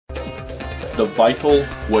The Vital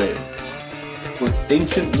Way, where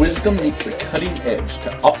ancient wisdom meets the cutting edge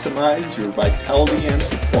to optimize your vitality and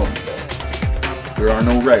performance. There are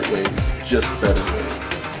no right ways, just better ways.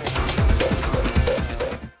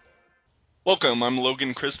 Welcome, I'm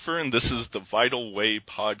Logan Christopher, and this is the Vital Way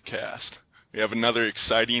podcast. We have another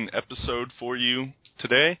exciting episode for you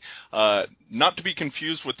today. Not to be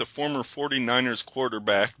confused with the former 49ers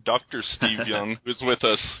quarterback, Dr. Steve Young, who's with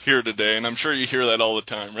us here today, and I'm sure you hear that all the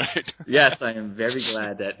time, right? Yes, I am very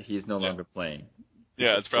glad that he's no longer playing.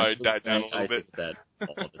 Yeah, it's probably died down a little bit. I that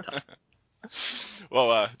all the time.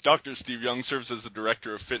 Well, Dr. Steve Young serves as the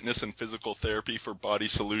Director of Fitness and Physical Therapy for Body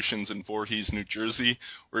Solutions in Voorhees, New Jersey,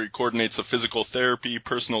 where he coordinates the physical therapy,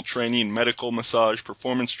 personal training, medical massage,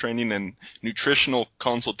 performance training, and nutritional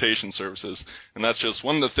consultation services. And that's just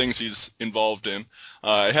one of the things he's involved in.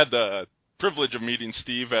 I had the privilege of meeting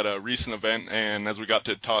Steve at a recent event, and as we got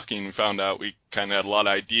to talking, we found out we kind of had a lot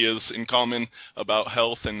of ideas in common about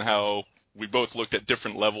health and how we both looked at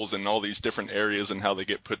different levels in all these different areas and how they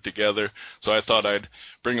get put together. So I thought I'd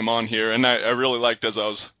bring him on here. And I really liked, as I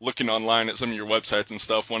was looking online at some of your websites and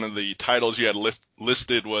stuff, one of the titles you had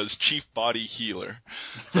listed was Chief Body Healer.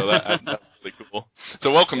 So that's really cool.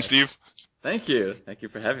 So welcome, Steve. Thank you. Thank you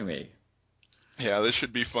for having me. Yeah, this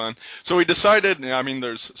should be fun. So we decided, I mean,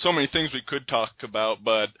 there's so many things we could talk about,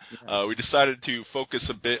 but we decided to focus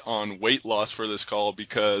a bit on weight loss for this call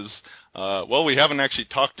because, we haven't actually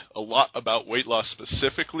talked a lot about weight loss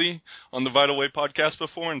specifically on the Vital Way podcast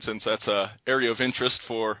before, and since that's an area of interest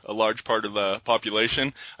for a large part of the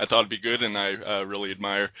population, I thought it'd be good, and I really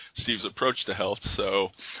admire Steve's approach to health. So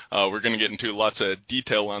we're going to get into lots of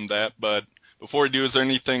detail on that, but before we do, is there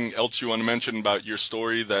anything else you want to mention about your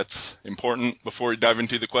story that's important before we dive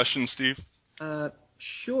into the questions, Steve?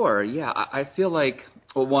 Sure, yeah. I feel like,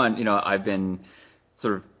 well, one, I've been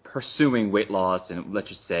sort of pursuing weight loss and let's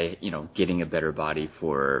just say, getting a better body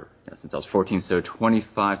for, since I was 14, so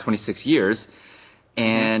 26 years.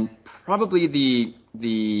 And probably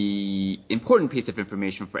the important piece of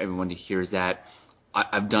information for everyone to hear is that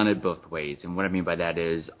I've done it both ways. And what I mean by that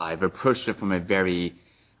is I've approached it from a very,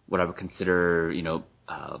 what I would consider,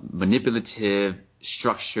 manipulative,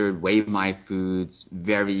 structured, weigh my foods,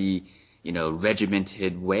 very,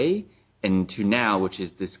 regimented way, and to now, which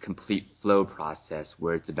is this complete flow process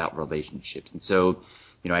where it's about relationships. And so,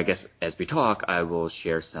 I guess as we talk, I will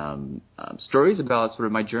share some stories about sort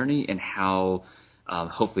of my journey and how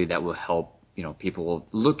hopefully that will help, people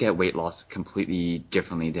look at weight loss completely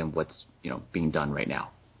differently than what's, being done right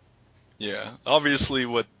now. Yeah, obviously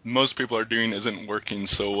what most people are doing isn't working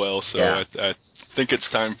so well, so yeah. I think it's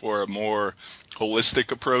time for a more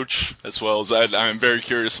holistic approach, as well as I'm very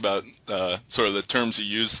curious about sort of the terms you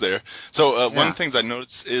use there. So one of the things I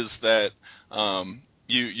noticed is that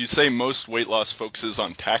you say most weight loss focuses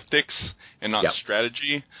on tactics and not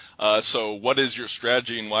strategy. So what is your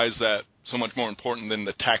strategy, and why is that so much more important than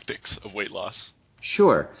the tactics of weight loss?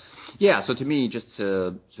 Sure. Yeah, so to me, just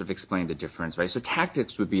to sort of explain the difference, right? So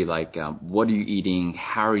tactics would be like, what are you eating?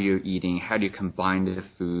 How are you eating? How do you combine the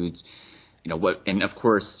foods? And of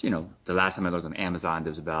course, the last time I looked on Amazon,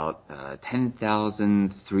 there's about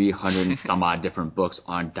 10,300 some odd different books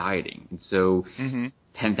on dieting. And so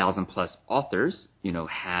 10,000 plus authors,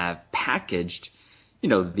 have packaged,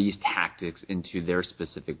 these tactics into their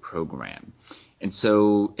specific program. And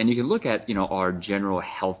so, and you can look at, our general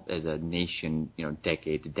health as a nation,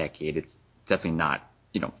 decade to decade. It's definitely not,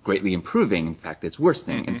 greatly improving. In fact, it's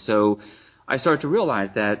worsening. And so I started to realize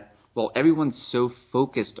that, everyone's so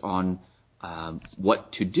focused on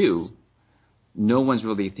what to do, no one's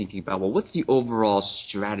really thinking about, what's the overall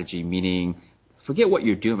strategy? Meaning, forget what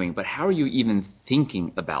you're doing, but how are you even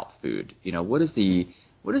thinking about food? What is the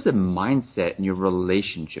mindset in your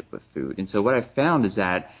relationship with food? And so what I found is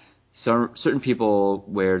that certain people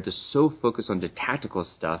where they're so focused on the tactical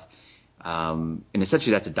stuff, and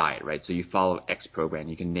essentially that's a diet, right? So you follow X program.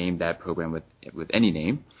 You can name that program with any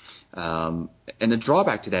name. And the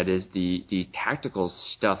drawback to that is the tactical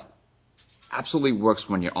stuff absolutely works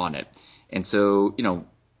when you're on it. And so,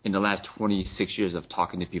 in the last 26 years of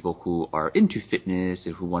talking to people who are into fitness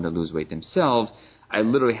and who want to lose weight themselves, I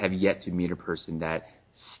literally have yet to meet a person that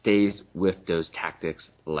stays with those tactics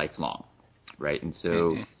lifelong, right? And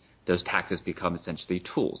so those tactics become essentially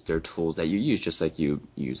tools. They're tools that you use, just like you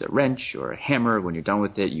use a wrench or a hammer. When you're done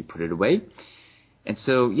with it, you put it away. And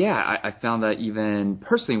so, I found that even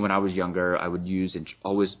personally when I was younger, I would use and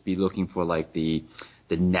always be looking for like the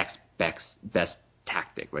next best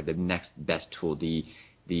tactic, right? The next best tool, the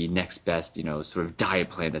next best, sort of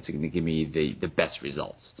diet plan that's going to give me the best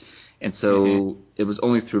results. And so it was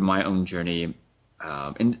only through my own journey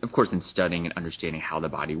and of course in studying and understanding how the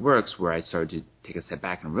body works, where I started to take a step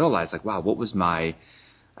back and realize, like, wow,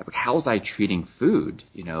 how was I treating food?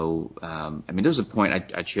 There's a point,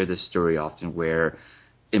 I share this story often, where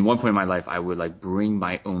in one point in my life, I would like bring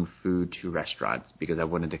my own food to restaurants because I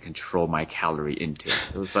wanted to control my calorie intake.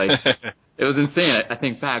 It was like, it was insane. I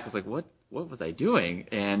think back, I was like, what was I doing?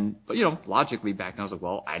 But logically back then I was like,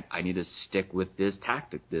 well, I need to stick with this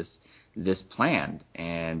tactic, this plan.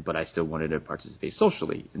 But I still wanted to participate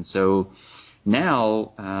socially. And so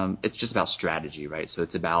now, it's just about strategy, right? So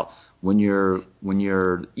it's about when you're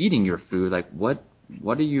eating your food, like what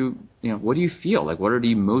do you feel? Like, what are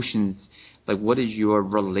the emotions? Like, what is your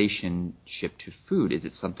relationship to food? Is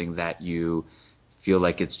it something that you feel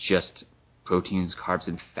like it's just proteins, carbs,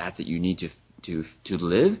 and fats that you need to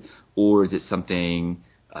live, or is it something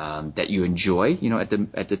that you enjoy,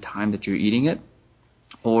 at the time that you're eating it,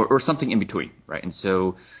 or something in between, right? And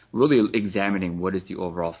so, really examining what is the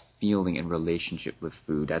overall feeling and relationship with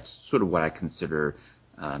food. That's sort of what I consider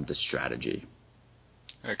the strategy.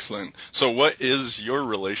 Excellent. So, what is your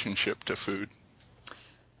relationship to food?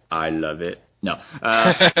 I love it. No.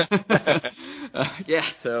 Yeah,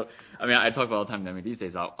 so, I talk about all the time. These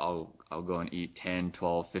days I'll go and eat 10,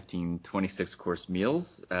 12, 15, 26 course meals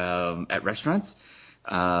at restaurants.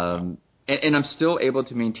 And I'm still able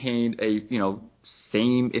to maintain a,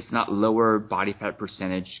 same, if not lower body fat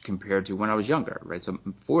percentage compared to when I was younger, right? So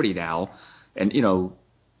I'm 40 now, and,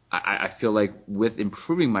 I feel like with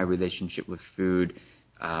improving my relationship with food,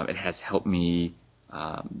 it has helped me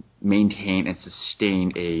maintain and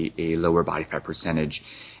sustain a lower body fat percentage.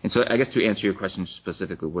 And so I guess to answer your question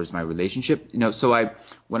specifically, what is my relationship? So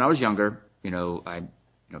when I was younger,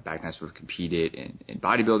 back then I sort of competed in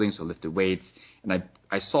bodybuilding, so lifted weights, and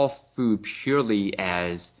I saw food purely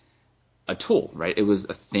as a tool, right? It was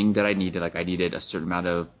a thing that I needed. Like, I needed a certain amount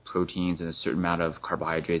of proteins and a certain amount of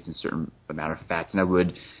carbohydrates and a certain amount of fats, and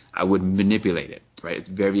I would manipulate it, right? It's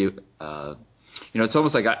very it's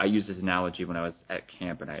almost like I used this analogy when I was at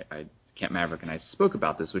camp, and I Camp Maverick, and I spoke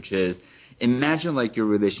about this, which is, imagine like your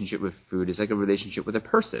relationship with food is like a relationship with a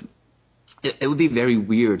person. It would be very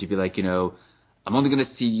weird to be like, I'm only going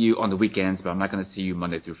to see you on the weekends, but I'm not going to see you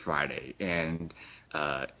Monday through Friday. And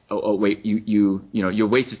wait, your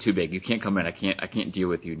waist is too big. You can't come in. I can't deal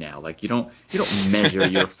with you now. Like, you don't measure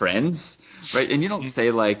your friends, right? And you don't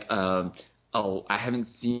say like, I haven't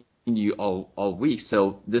seen you all week,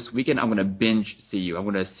 so this weekend I'm going to binge see you. I'm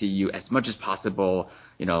going to see you as much as possible,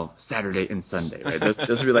 Saturday and Sunday, right? Those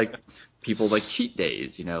would be like people like cheat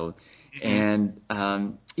days, and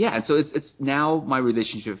and so it's now my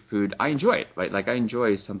relationship with food. I enjoy it, right? Like, I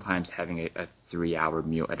enjoy sometimes having a 3-hour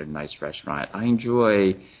meal at a nice restaurant. I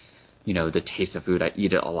enjoy, the taste of food. I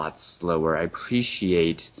eat it a lot slower. I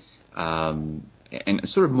appreciate and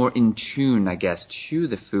sort of more in tune, I guess, to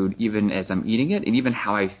the food, even as I'm eating it, and even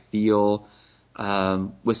how I feel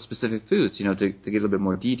with specific foods. To get a little bit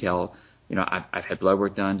more detail, I've had blood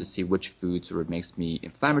work done to see which food sort of makes me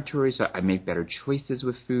inflammatory, so I make better choices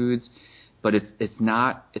with foods. But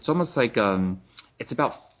it's almost like it's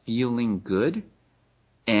about feeling good,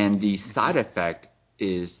 and the side effect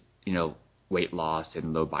is, weight loss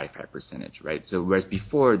and low body fat percentage, right? So whereas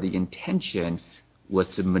before the intention was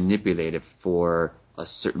to manipulate it for a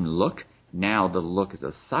certain look, now the look is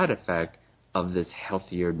a side effect of this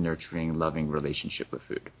healthier, nurturing, loving relationship with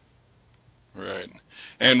food. Right.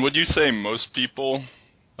 And would you say most people,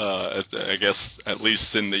 I guess at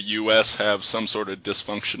least in the U.S., have some sort of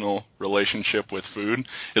dysfunctional relationship with food?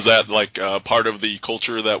 Is that like part of the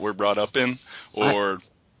culture that we're brought up in? Or,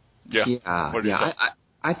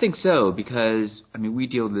 I think so, because, we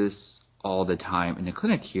deal with this all the time in the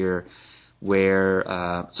clinic here, where,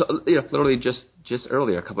 literally just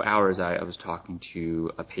earlier, a couple of hours, I was talking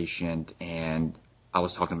to a patient, and I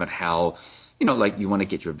was talking about how, like, you want to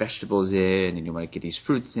get your vegetables in, and you want to get these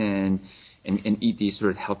fruits in, and eat these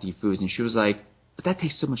sort of healthy foods. And she was like, but that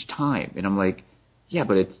takes so much time. And I'm like, yeah,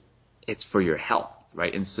 but it's for your health,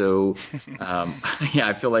 right? And so,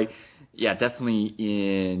 I feel like, definitely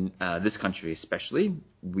in this country especially,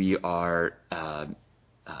 we are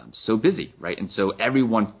so busy, right? And so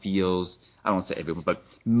everyone feels, I don't want to say everyone, but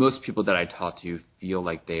most people that I talk to feel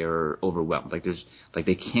like they're overwhelmed, like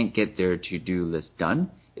they can't get their to-do list done.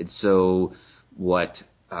 And so what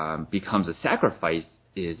becomes a sacrifice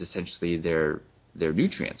is essentially their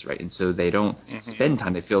nutrients, right? And so they don't spend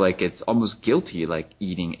time. They feel like it's almost guilty, like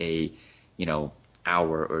eating a,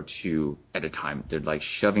 hour or two at a time. They're like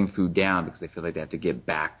shoving food down because they feel like they have to get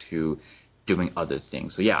back to doing other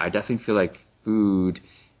things. So I definitely feel like food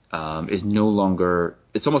is no longer,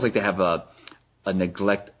 it's almost like they have a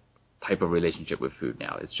neglect type of relationship with food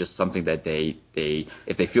now. It's just something that they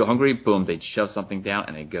if they feel hungry, boom, they shove something down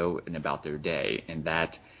and they go and about their day, and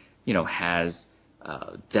that has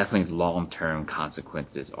definitely long-term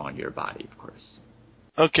consequences on your body, of course.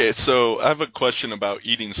 Okay, so I have a question about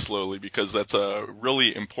eating slowly, because that's a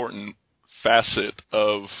really important facet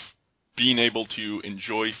of being able to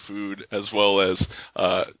enjoy food, as well as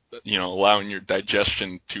allowing your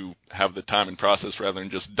digestion to have the time and process rather than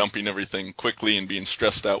just dumping everything quickly and being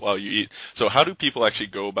stressed out while you eat. So how do people actually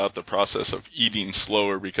go about the process of eating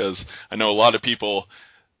slower? Because I know a lot of people,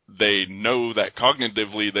 they know that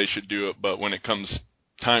cognitively they should do it, but when it comes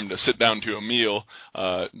time to sit down to a meal,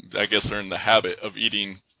 I guess they're in the habit of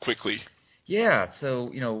eating quickly. Yeah,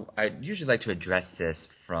 so I usually like to address this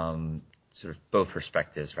from sort of both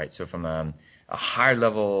perspectives, right? So from a higher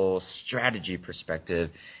level strategy perspective,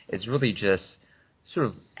 it's really just sort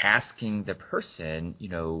of asking the person,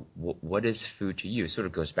 what is food to you? It sort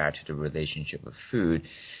of goes back to the relationship of food,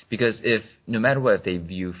 because if no matter what, if they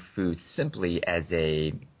view food simply as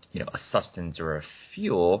a substance or a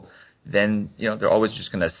fuel, then they're always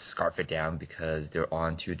just going to scarf it down because they're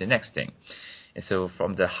on to the next thing. And so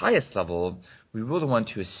from the highest level, we really want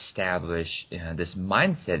to establish this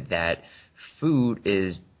mindset that food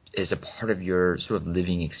is a part of your sort of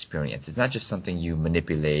living experience. It's not just something you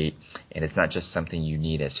manipulate, and it's not just something you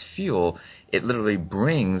need as fuel. It literally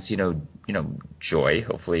brings joy,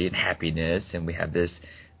 hopefully, and happiness, and we have this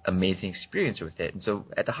amazing experience with it. And so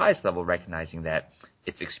at the highest level, recognizing that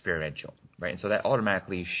it's experiential, right? And so that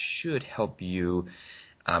automatically should help you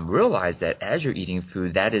realize that as you're eating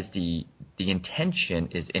food, that is the intention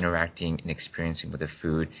is interacting and experiencing with the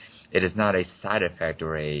food. It is not a side effect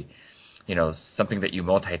or a something that you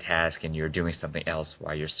multitask and you're doing something else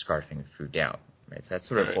while you're scarfing the food down, right? So that's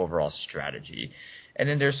sort of overall strategy. And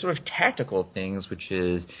then there's sort of tactical things, which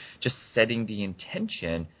is just setting the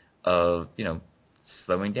intention of,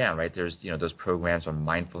 slowing down, right? There's, those programs on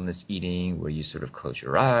mindfulness eating where you sort of close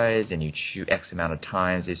your eyes and you chew X amount of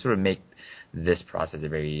times. They sort of make this process a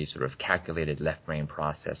very sort of calculated left brain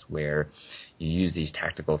process where you use these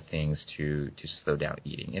tactical things to slow down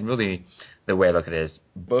eating. And really, the way I look at it is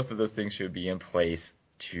both of those things should be in place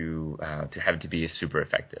to have it to be super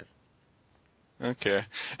effective. Okay.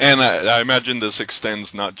 And I imagine this extends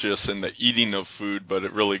not just in the eating of food, but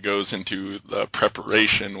it really goes into the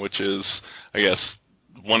preparation, which is, I guess,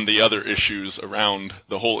 one of the other issues around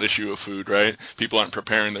the whole issue of food, right? People aren't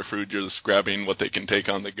preparing their food, just grabbing what they can take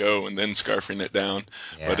on the go and then scarfing it down.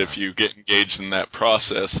 Yeah. But if you get engaged in that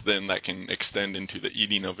process, then that can extend into the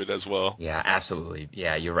eating of it as well. Yeah, absolutely.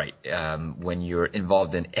 Yeah, you're right. When you're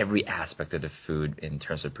involved in every aspect of the food in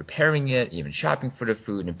terms of preparing it, even shopping for the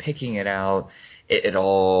food and picking it out, it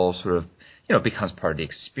all sort of becomes part of the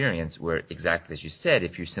experience where, exactly as you said,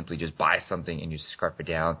 if you simply just buy something and you scarf it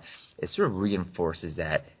down, it sort of reinforces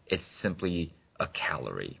that it's simply a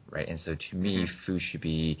calorie, right? And so to me, food should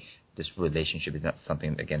be, this relationship is not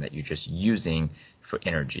something, again, that you're just using for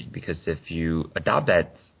energy. Because if you adopt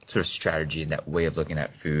that sort of strategy and that way of looking at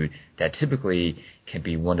food, that typically can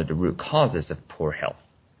be one of the root causes of poor health.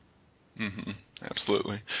 Mm-hmm.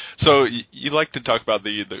 Absolutely. So you like to talk about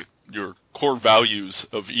your core values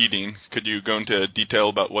of eating. Could you go into detail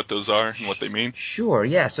about what those are and what they mean? Sure,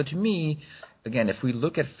 yeah. So to me, again, if we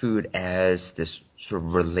look at food as this sort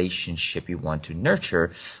of relationship you want to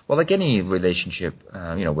nurture, well, like any relationship,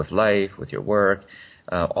 with life, with your work,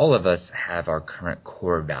 all of us have our current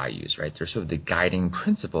core values, right? They're sort of the guiding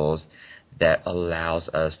principles that allows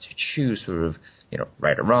us to choose sort of,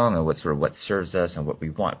 right or wrong, and what serves us and what we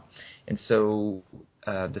want. And so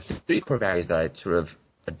the three core values that I sort of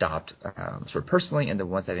adopt sort of personally, and the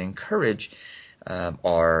ones that I encourage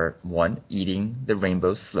are, 1, eating the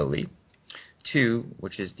rainbow slowly; 2,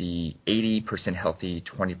 which is the 80% healthy,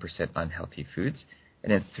 20% unhealthy foods;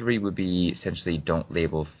 and then 3 would be essentially don't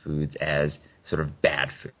label foods as sort of bad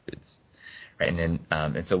foods, right? And then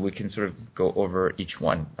and so we can sort of go over each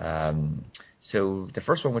one. So the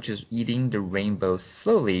first one, which is eating the rainbow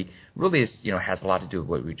slowly, really is, has a lot to do with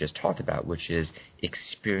what we just talked about, which is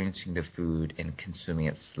experiencing the food and consuming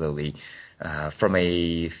it slowly. From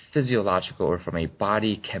a physiological or from a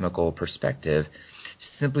body chemical perspective,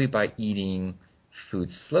 simply by eating food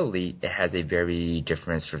slowly, it has a very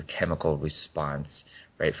different sort of chemical response,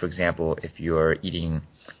 right? For example, if you're eating,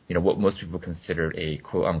 what most people consider a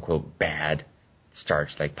quote-unquote bad starch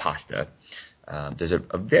like pasta, there's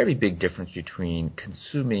a very big difference between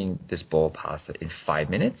consuming this bowl of pasta in 5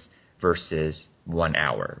 minutes versus 1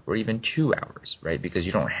 hour or even 2 hours, right? Because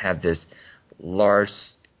you don't have this large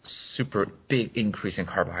super big increase in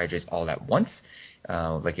carbohydrates all at once.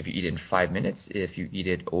 Like if you eat it in 5 minutes, if you eat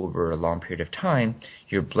it over a long period of time,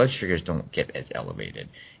 your blood sugars don't get as elevated.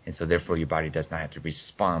 And so therefore your body does not have to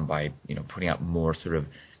respond by, putting out more sort of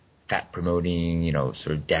fat promoting,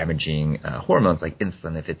 sort of damaging hormones like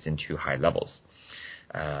insulin if it's in too high levels.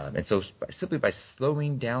 And so simply by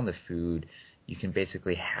slowing down the food, you can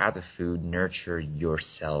basically have the food nurture your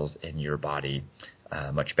cells in your body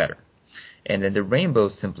much better. And then the rainbow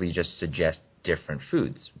simply just suggests different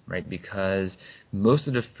foods, right? Because most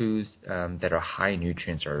of the foods that are high in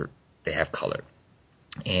nutrients they have color.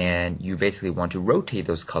 And you basically want to rotate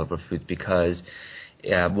those colorful foods because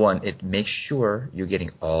one, it makes sure you're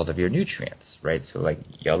getting all of your nutrients, right? So like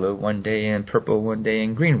yellow one day and purple one day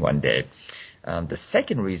and green one day. The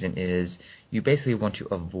second reason is you basically want to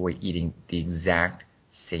avoid eating the exact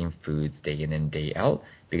same foods day in and day out,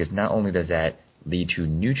 because not only does that lead to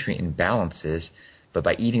nutrient imbalances, but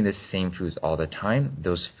by eating the same foods all the time,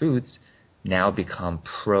 those foods now become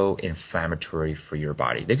pro-inflammatory for your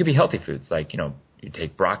body. They could be healthy foods, like, you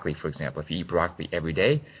take broccoli, for example. If you eat broccoli every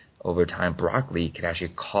day, over time, broccoli can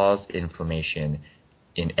actually cause inflammation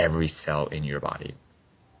in every cell in your body.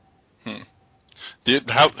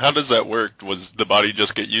 How does that work? Was the body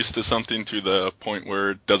just get used to something to the point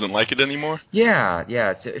where it doesn't like it anymore? Yeah.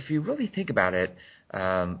 So if you really think about it,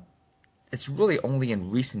 it's really only in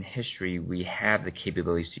recent history we have the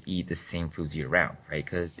capabilities to eat the same foods year round, right?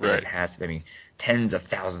 Because in the past, tens of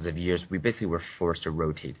thousands of years, we basically were forced to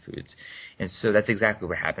rotate foods. And so that's exactly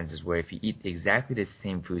what happens, is where if you eat exactly the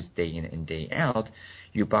same foods day in and day out,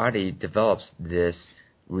 your body develops this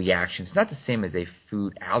reaction. It's not the same as a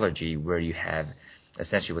food allergy where you have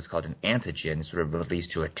essentially what's called an antigen sort of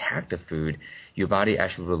released to attack the food. Your body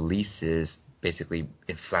actually releases basically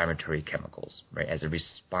inflammatory chemicals, right, as a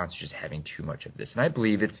response to just having too much of this. And I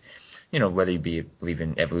believe it's, whether you believe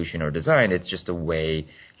in evolution or design, it's just a way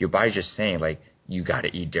your body's just saying, like, you got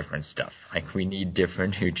to eat different stuff. Like, we need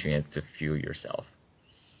different nutrients to fuel yourself.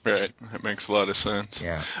 Right. That makes a lot of sense.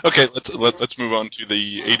 Yeah. Okay, let's move on to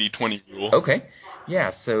the 80-20 rule. Okay.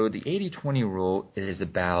 Yeah, so the 80-20 rule is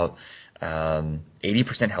about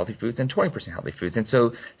 80% healthy foods and 20% healthy foods. And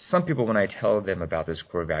so some people, when I tell them about this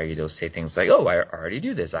core value, they'll say things like, oh, I already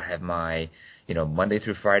do this. I have my, Monday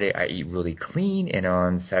through Friday, I eat really clean, and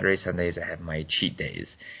on Saturday, Sundays, I have my cheat days.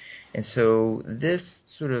 And so this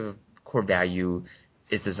sort of core value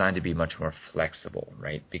is designed to be much more flexible,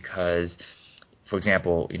 right? Because, for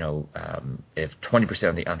example, if 20%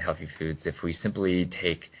 of the unhealthy foods, if we simply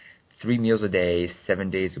take 3 meals a day, 7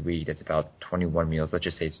 days a week, that's about 21 meals. Let's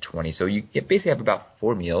just say it's 20. So you basically have about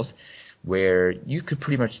 4 meals where you could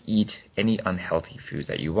pretty much eat any unhealthy foods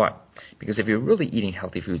that you want. Because if you're really eating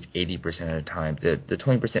healthy foods 80% of the time, the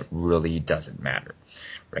 20% really doesn't matter,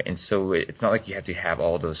 right? And so it's not like you have to have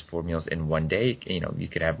all those 4 meals in one day. You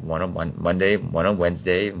could have one on Monday, one on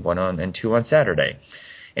Wednesday, and 2 on Saturday.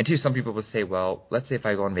 And two, some people will say, well, let's say if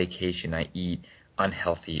I go on vacation, I eat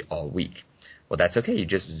unhealthy all week. Well, that's okay. You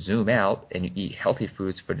just zoom out and you eat healthy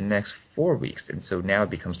foods for the next 4 weeks. And so now it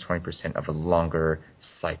becomes 20% of a longer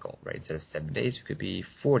cycle, right? Instead of 7 days, it could be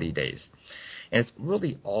 40 days. And it's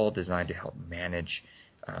really all designed to help manage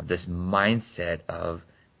this mindset of,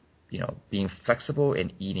 being flexible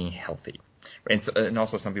and eating healthy. Right? And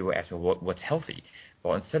also some people ask me, what's healthy?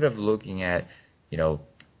 Well, instead of looking at,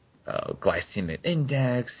 glycemic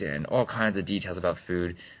index and all kinds of details about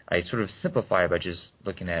food, I sort of simplify by just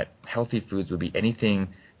looking at healthy foods would be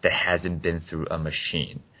anything that hasn't been through a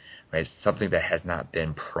machine, right? Something that has not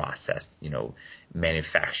been processed,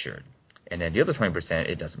 manufactured. And then the other 20%,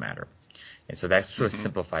 it doesn't matter. And so that sort of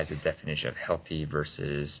simplifies the definition of healthy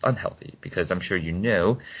versus unhealthy, because I'm sure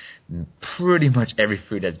pretty much every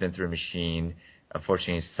food that's been through a machine,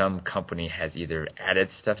 unfortunately, some company has either added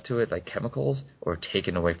stuff to it, like chemicals, or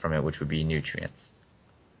taken away from it, which would be nutrients.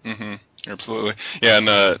 Absolutely. Yeah, and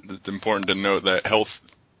it's important to note that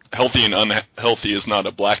healthy and unhealthy is not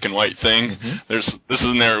a black and white thing. This is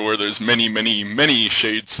an area where there's many, many, many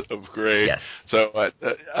shades of gray. Yes. So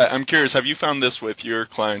I'm curious, have you found this with your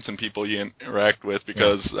clients and people you interact with?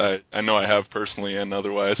 Because I know I have personally and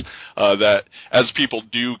otherwise, that as people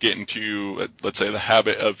do get into, let's say, the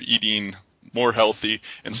habit of eating more healthy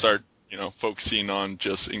and start, focusing on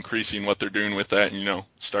just increasing what they're doing with that and,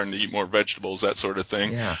 starting to eat more vegetables, that sort of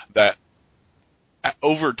thing, that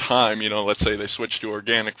over time, let's say they switch to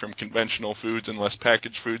organic from conventional foods and less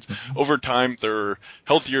packaged foods, over time their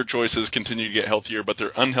healthier choices continue to get healthier, but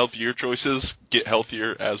their unhealthier choices get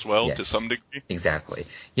healthier as well to some degree. Exactly.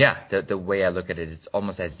 Yeah, the way I look at it, it's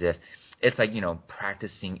almost as if it's like,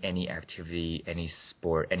 practicing any activity, any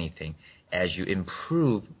sport, anything. As you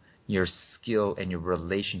improve your skill and your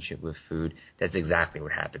relationship with food, that's exactly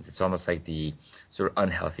what happens. It's almost like the sort of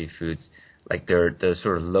unhealthy foods, like they're the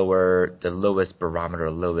sort of the lowest barometer,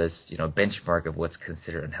 lowest, benchmark of what's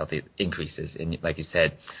considered unhealthy increases. And like you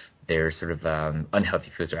said, their sort of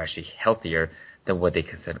unhealthy foods are actually healthier than what they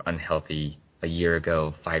consider unhealthy a year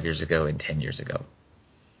ago, 5 years ago, and 10 years ago.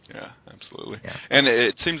 Yeah, absolutely. Yeah. And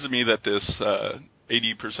it seems to me that this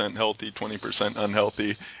 80% healthy, 20%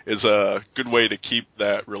 unhealthy is a good way to keep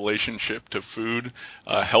that relationship to food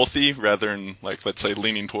healthy, rather than, like, let's say,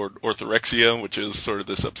 leaning toward orthorexia, which is sort of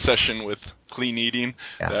this obsession with clean eating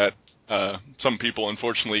that some people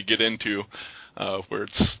unfortunately get into, where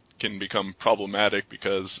it's can become problematic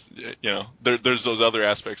because, there's those other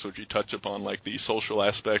aspects which you touch upon, like the social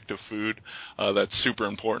aspect of food, that's super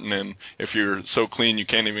important. And if you're so clean you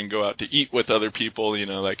can't even go out to eat with other people,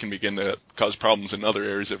 that can begin to cause problems in other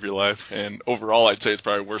areas of your life. And overall, I'd say it's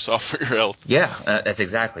probably worse off for your health. Yeah, that's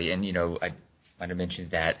exactly. And, I might have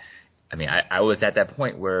mentioned that. I mean, I was at that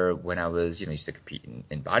point where when I was, used to compete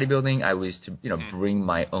in bodybuilding, I was to, bring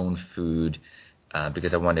my own food,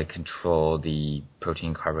 because I wanted to control the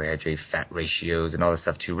protein, carbohydrate, fat ratios and all this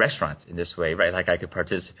stuff to restaurants in this way, right? Like I could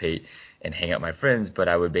participate and hang out with my friends, but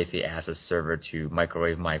I would basically ask a server to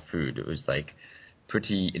microwave my food. It was like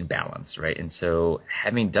pretty imbalanced, right? And so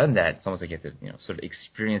having done that, it's almost like you have to, sort of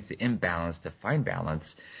experience the imbalance to find balance.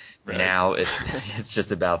 Right. Now it's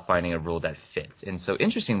just about finding a rule that fits. And so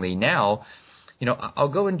interestingly now, I'll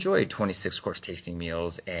go enjoy 26-course tasting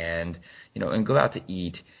meals and go out to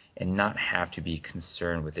eat and not have to be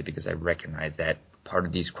concerned with it, because I recognize that part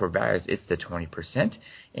of these core values, it's the 20%,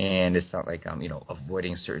 and it's not like I'm,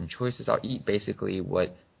 avoiding certain choices. I'll eat basically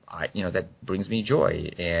what that brings me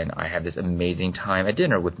joy, and I have this amazing time at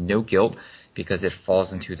dinner with no guilt, because it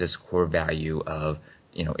falls into this core value of,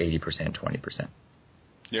 80%, 20%.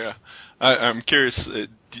 Yeah. I'm curious,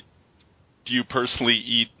 do you personally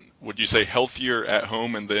eat, would you say, healthier at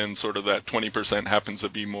home, and then sort of that 20% happens to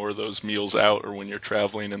be more of those meals out or when you're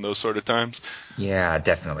traveling and those sort of times? Yeah,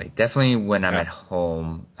 definitely. Definitely when I'm at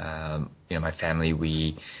home, my family,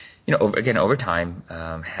 we, over time,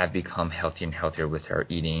 have become healthier and healthier with our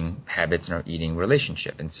eating habits and our eating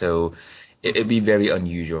relationship. And so it'd be very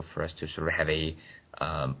unusual for us to sort of have a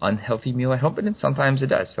unhealthy meal at home, but then sometimes it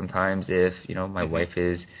does. Sometimes if, my wife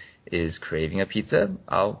is craving a pizza,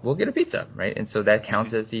 we'll get a pizza, right? And so that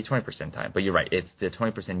counts as the 20% time. But you're right, it's the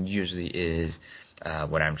 20% usually is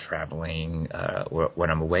when I'm traveling or when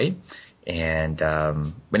I'm away. And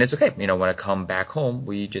when it's okay, when I come back home,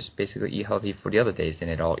 we just basically eat healthy for the other days, and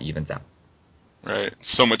it all evens out. Right.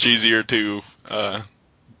 So much easier to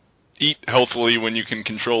eat healthily when you can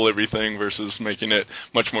control everything versus making it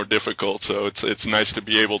much more difficult. So it's nice to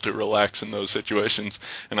be able to relax in those situations.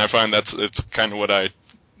 And I find it's kind of what I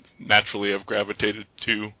naturally have gravitated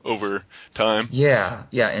to over time. Yeah,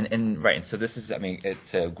 and right. And so this is,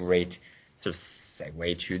 it's a great sort of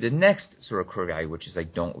segue to the next sort of core value, which is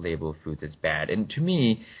like, don't label foods as bad. And to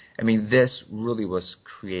me, this really was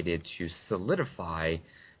created to solidify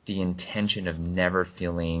the intention of never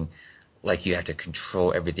feeling like you have to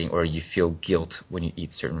control everything or you feel guilt when you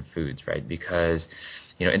eat certain foods, right? Because,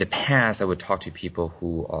 in the past, I would talk to people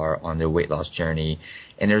who are on their weight loss journey,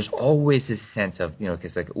 and there's always this sense of,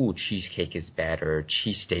 because like, cheesecake is bad or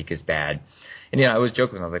cheesesteak is bad. And, I was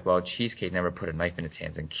joking. I was like, well, cheesecake never put a knife in its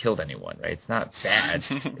hands and killed anyone, right? It's not bad.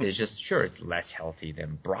 It's just, sure, it's less healthy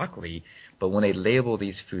than broccoli. But when they label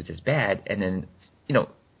these foods as bad, and then,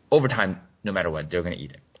 over time, no matter what, they're going to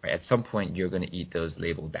eat it. Right? At some point, you're going to eat those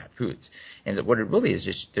labeled bad foods. And so what it really is,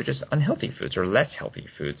 they're just unhealthy foods or less healthy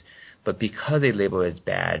foods. But because they label it as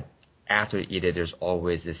bad, after you eat it, there's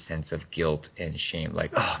always this sense of guilt and shame,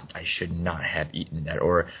 like, I should not have eaten that,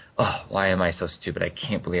 or, why am I so stupid? I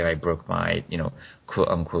can't believe I broke my,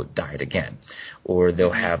 quote-unquote diet again. Or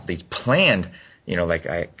they'll have these planned, like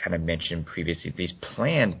I kind of mentioned previously, these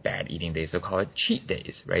planned bad eating days. They'll call it cheat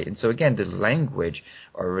days, right? And so, again, the language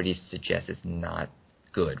already suggests it's not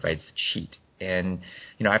good, right? It's a cheat. And,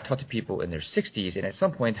 I've talked to people in their 60s, and at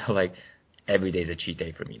some point they're like, every day is a cheat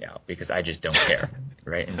day for me now because I just don't care,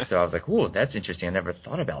 right? And so I was like, that's interesting. I never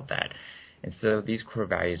thought about that. And so these core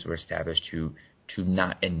values were established to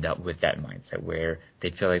not end up with that mindset where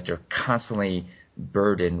they feel like they're constantly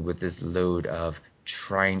burdened with this load of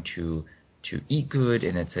trying to eat good,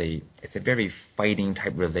 and it's a very fighting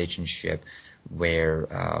type relationship where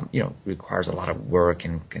requires a lot of work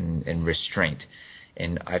and restraint.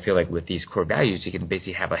 And I feel like with these core values, you can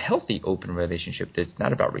basically have a healthy, open relationship that's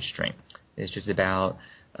not about restraint. It's just about,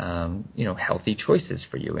 healthy choices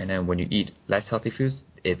for you. And then when you eat less healthy foods,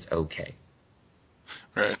 it's okay.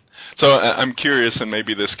 Right. So I'm curious, and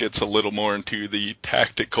maybe this gets a little more into the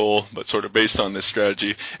tactical, but sort of based on this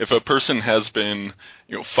strategy. If a person has been,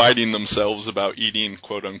 fighting themselves about eating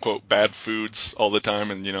quote unquote bad foods all the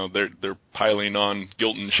time, and they're piling on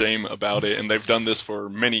guilt and shame about it, and they've done this for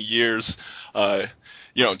many years,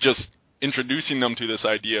 just introducing them to this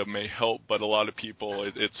idea may help, but a lot of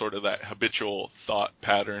people, it's sort of that habitual thought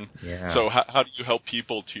pattern. Yeah. So how do you help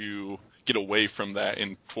people to get away from that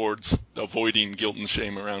and towards avoiding guilt and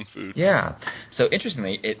shame around food? Yeah. So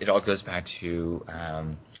interestingly, it all goes back to,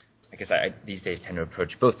 I guess I these days tend to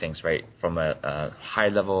approach both things, right? From a high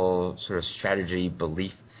level sort of strategy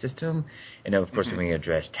belief system, and then of course when we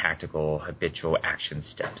address tactical habitual action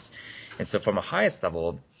steps. And so from a highest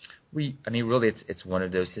level, really it's one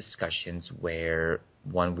of those discussions where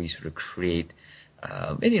we sort of create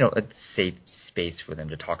a safe space for them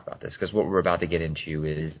to talk about this, because what we're about to get into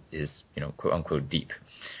is quote unquote deep,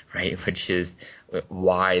 right? Which is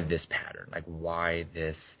why this pattern, like why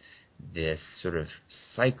this sort of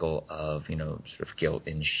cycle of sort of guilt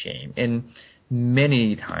and shame. And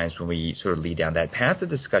many times when we sort of lead down that path, the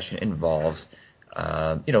discussion involves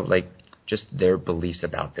like just their beliefs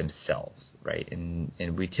about themselves, right? And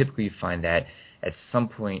we typically find that at some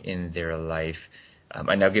point in their life.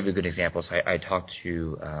 And I'll give you a good example. So I talked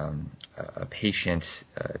to a patient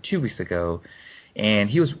 2 weeks ago, and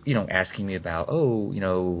he was, asking me about,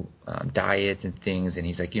 diets and things. And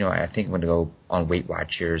he's like, I think I'm going to go on Weight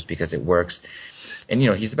Watchers because it works. And,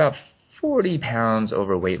 he's about 40 pounds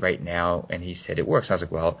overweight right now. And he said it works. I was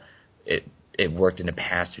like, well, it worked in the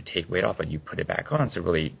past to take weight off, but you put it back on. So it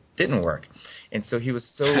really didn't work. And so he was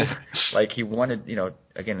so like he wanted,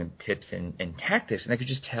 again, tips and tactics. And I could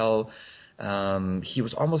just tell he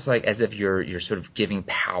was almost like as if you're sort of giving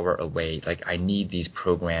power away. Like, I need these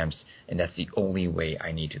programs, and that's the only way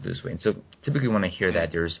I need to lose weight. And so typically when I hear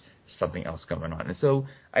that, there's something else going on. And so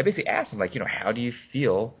I basically asked him, like, how do you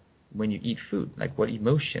feel when you eat food? Like, what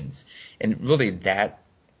emotions? And really that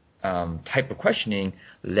type of questioning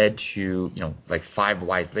led to, like 5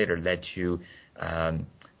 whys later, led to when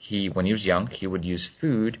he was young, he would use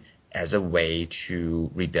food as a way to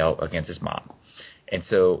rebel against his mom. And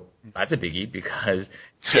so that's a biggie, because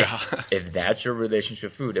if that's your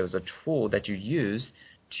relationship with food, it was a tool that you use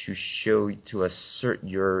to assert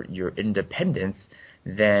your independence,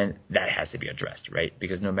 then that has to be addressed, right?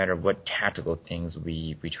 Because no matter what tactical things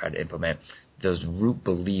we try to implement, those root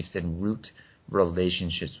beliefs and root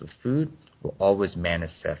relationships with food will always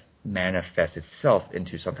manifest itself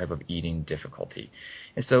into some type of eating difficulty.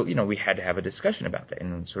 And so, we had to have a discussion about that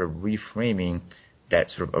and sort of reframing that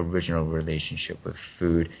sort of original relationship with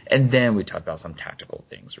food. And then we talked about some tactical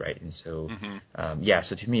things, right? And so,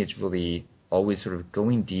 so to me, it's really always sort of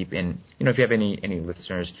going deep. And, if you have any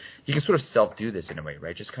listeners, you can sort of self-do this in a way,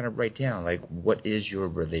 right? Just kind of write down, like, what is your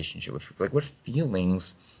relationship with food? Like, what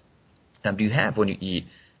feelings do you have when you eat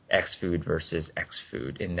X food versus X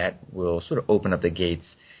food? And that will sort of open up the gates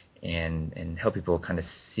and help people kind of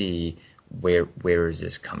see where is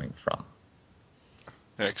this coming from.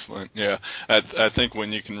 Excellent. Yeah, I think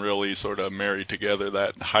when you can really sort of marry together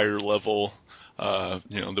that higher level,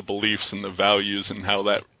 the beliefs and the values and how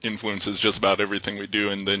that influences just about everything we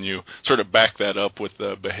do, and then you sort of back that up with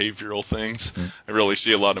the behavioral things, I really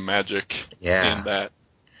see a lot of magic in that.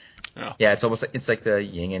 Yeah, it's almost like the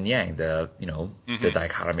yin and yang, the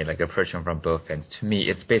dichotomy, like approaching from both ends. To me,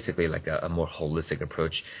 it's basically like a more holistic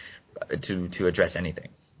approach to address anything.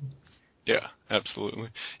 Yeah, absolutely.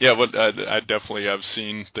 Yeah, but I definitely have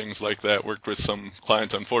seen things like that, worked with some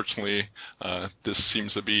clients. Unfortunately, this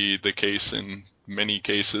seems to be the case in many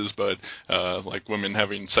cases, but like women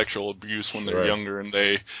having sexual abuse when they're younger, and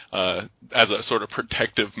they, as a sort of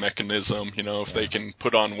protective mechanism, if they can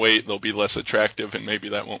put on weight, they'll be less attractive, and maybe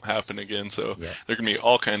that won't happen again. So there can be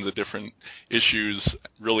all kinds of different issues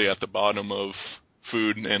really at the bottom of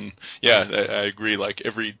food. And I agree, like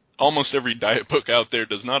almost every diet book out there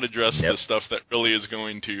does not address the stuff that really is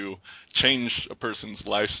going to change a person's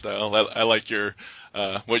lifestyle. I like your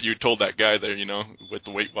what you told that guy there, with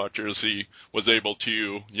the Weight Watchers. He was able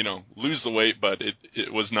to, lose the weight, but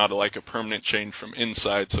it was not like a permanent change from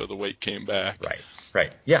inside, so the weight came back.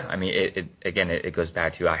 Right. Yeah, I mean, it goes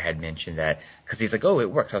back to, I had mentioned that, because he's like, oh,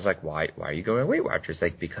 it works. I was like, why are you going to Weight Watchers?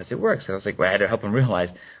 Like, because it works. And I was like, well, I had to help him realize,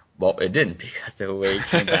 well, it didn't, because the weight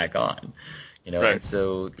came back on. And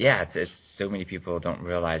so, it's so many people don't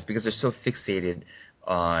realize, because they're so fixated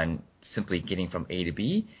on simply getting from A to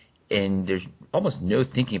B, and there's almost no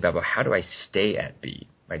thinking about, well, how do I stay at B,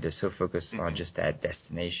 right? They're so focused on just that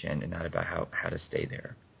destination and not about how to stay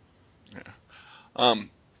there. Yeah.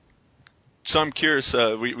 So I'm curious,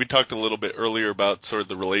 we talked a little bit earlier about sort of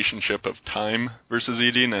the relationship of time versus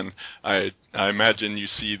eating, and I imagine you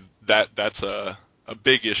see that's a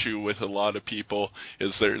big issue with a lot of people,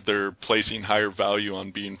 is they're placing higher value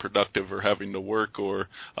on being productive or having to work or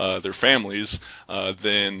their families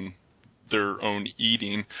than their own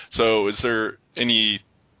eating. So is there any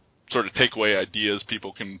sort of takeaway ideas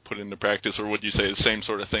people can put into practice, or would you say the same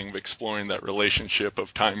sort of thing of exploring that relationship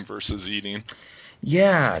of time versus eating?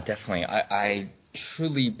 Yeah, definitely. I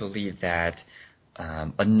truly believe that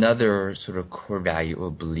another sort of core value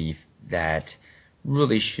or belief that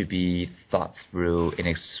really should be thought through and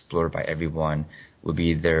explored by everyone would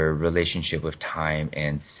be their relationship with time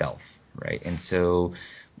and self, right? And so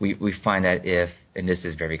we find that and this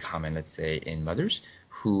is very common, let's say, in mothers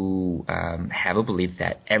who have a belief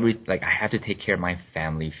that I have to take care of my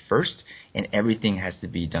family first, and everything has to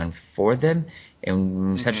be done for them,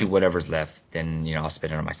 and essentially whatever's left, then I'll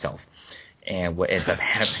spend it on myself. And what ends up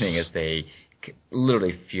happening is they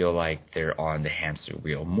literally feel like they're on the hamster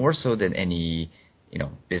wheel, more so than any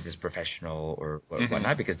business professional or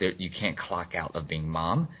whatnot, because you can't clock out of being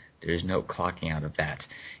mom. There's no clocking out of that,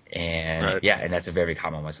 and right. and that's a very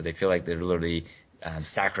common one. So they feel like they're literally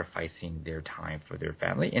sacrificing their time for their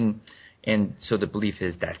family, and so the belief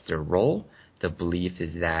is that's their role. The belief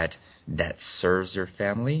is that serves their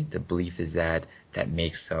family. The belief is that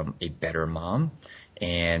makes them a better mom,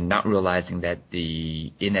 and not realizing that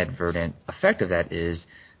the inadvertent effect of that is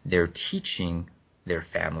they're teaching their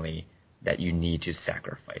family that you need to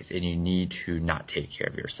sacrifice and you need to not take care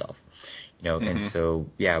of yourself. And so,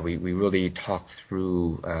 we really talk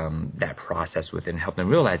through that process with them and help them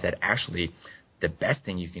realize that actually the best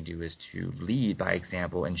thing you can do is to lead by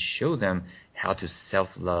example and show them how to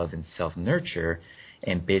self-love and self-nurture,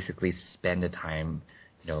 and basically spend the time,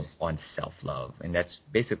 on self-love. And that's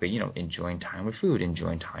basically, enjoying time with food,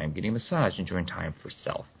 enjoying time getting a massage, enjoying time for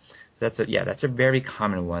self. So that's a very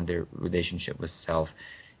common one, their relationship with self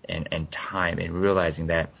and time, and realizing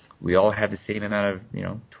that we all have the same amount of,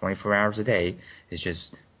 24 hours a day. It's just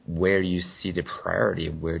where you see the priority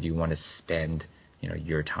and where do you want to spend,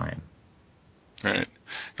 your time. Right.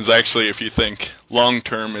 Because actually, if you think long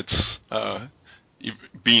term, it's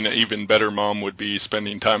being an even better mom would be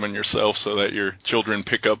spending time on yourself so that your children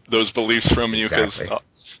pick up those beliefs from you, because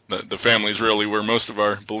the family is really where most of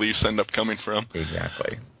our beliefs end up coming from.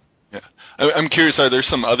 Exactly. Yeah. I'm curious, are there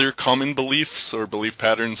some other common beliefs or belief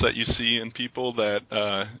patterns that you see in people that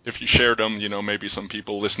if you shared them, maybe some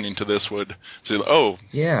people listening to this would say, oh,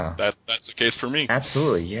 yeah, that's the case for me?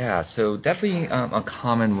 Absolutely, yeah. So definitely a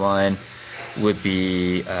common one would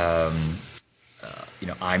be, I'm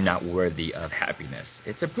not worthy of happiness.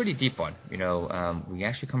 It's a pretty deep one. We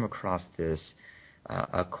actually come across this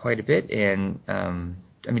quite a bit, and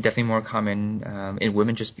definitely more common in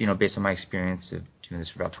women, just, based on my experience of doing this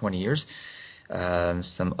for about 20 years.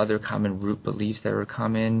 Some other common root beliefs that are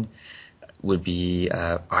common would be,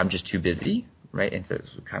 I'm just too busy, right? And so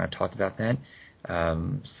we kind of talked about that.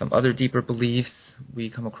 Some other deeper beliefs we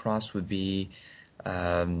come across would be,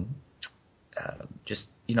 just,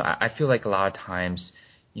 I feel like a lot of times,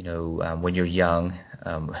 when you're young,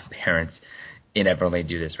 parents inevitably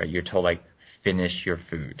do this, right? You're told, like, finish your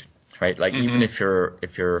food, right? Like, even if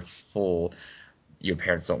you're full, your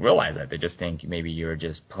parents don't realize that. They just think maybe you're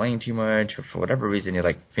just playing too much, or for whatever reason, you're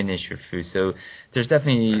like, finish your food. So there's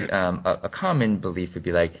definitely a common belief would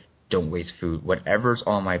be like, don't waste food. Whatever's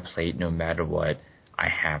on my plate, no matter what, I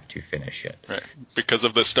have to finish it. Right. Because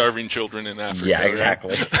of the starving children in Africa. Yeah,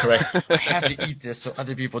 exactly. Right. I have to eat this so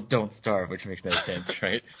other people don't starve, which makes no sense,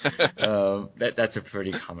 right? That's a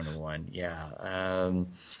pretty common one. Yeah. I'm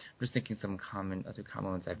just thinking some other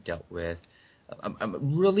common ones I've dealt with.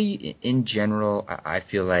 Really, in general, I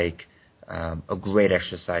feel like a great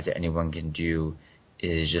exercise that anyone can do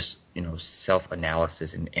is just,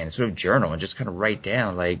 self-analysis and sort of journal and just kind of write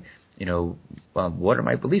down, like, what are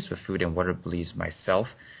my beliefs with food, and what are beliefs myself,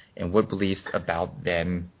 and what beliefs about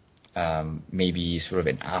them may be sort of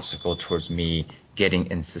an obstacle towards me getting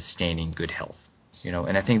and sustaining good health.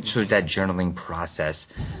 And I think sort of that journaling process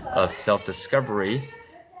of self-discovery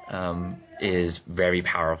is very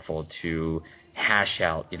powerful to hash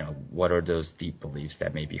out, what are those deep beliefs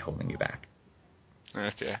that may be holding you back.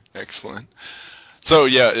 Okay, excellent. So,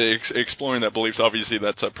 yeah, exploring that beliefs, obviously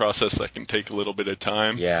that's a process that can take a little bit of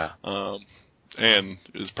time. Yeah. And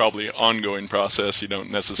is probably an ongoing process. You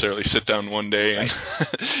don't necessarily sit down one day and,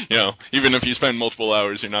 even if you spend multiple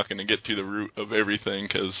hours, you're not going to get to the root of everything,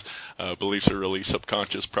 because beliefs are really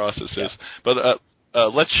subconscious processes. Yeah.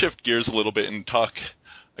 But let's shift gears a little bit and talk,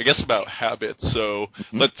 I guess, about habits. So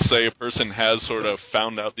let's say a person has sort of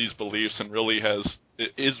found out these beliefs and really has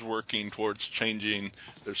is working towards changing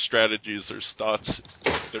their strategies, their thoughts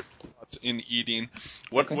in eating,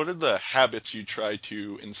 what are the habits you try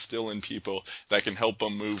to instill in people that can help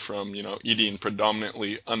them move from, eating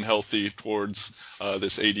predominantly unhealthy towards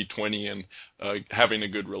this 80-20 and having a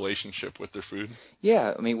good relationship with their food?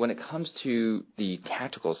 Yeah, I mean, when it comes to the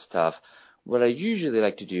tactical stuff, what I usually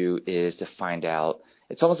like to do is to find out.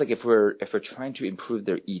 It's almost like if we're trying to improve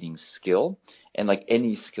their eating skill, and like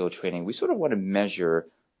any skill training, we sort of want to measure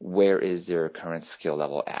where is their current skill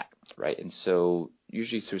level at, right? And so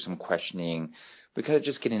usually through some questioning, we kind of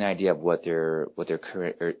just get an idea of what their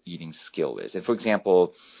current eating skill is. And for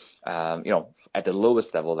example, at the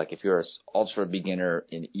lowest level, like if you're an ultra beginner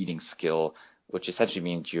in eating skill, which essentially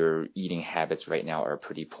means your eating habits right now are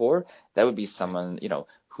pretty poor, that would be someone,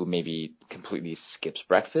 who maybe completely skips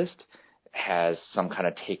breakfast, has some kind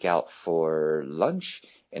of takeout for lunch,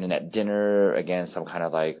 and then at dinner, again, some kind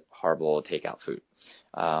of like horrible takeout food.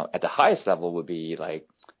 At the highest level would be like,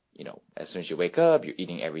 as soon as you wake up, you're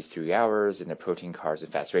eating every 3 hours, and the protein, carbs,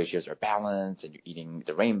 and fats ratios are balanced, and you're eating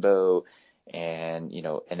the rainbow, and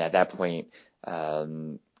at that point,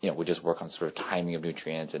 we just work on sort of timing of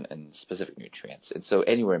nutrients and specific nutrients, and so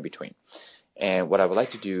anywhere in between. And what I would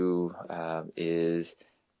like to do is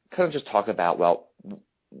kind of just talk about, well,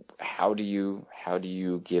 how do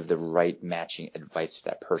you give the right matching advice to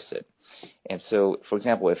that person? And so, for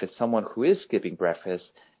example, if it's someone who is skipping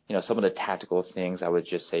breakfast, some of the tactical things I would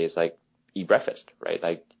just say is like, eat breakfast, right?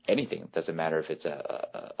 Like anything. It doesn't matter if it's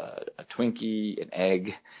a Twinkie, an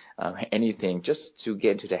egg, anything, just to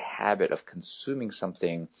get into the habit of consuming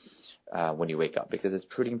something when you wake up, because it's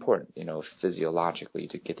pretty important, physiologically,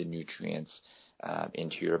 to get the nutrients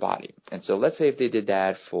into your body. And so let's say if they did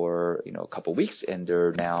that for, a couple weeks, and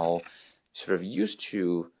they're now sort of used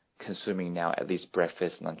to consuming now at least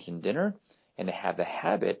breakfast, lunch, and dinner, and they have the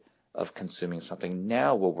habit of consuming something.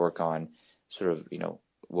 Now we'll work on sort of,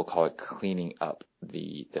 we'll call it cleaning up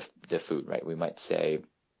the food, right? We might say,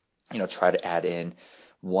 try to add in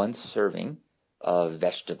one serving of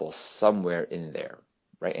vegetables somewhere in there,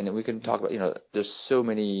 right? And then we can talk about, there's so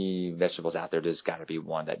many vegetables out there, there's got to be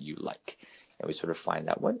one that you like. And we sort of find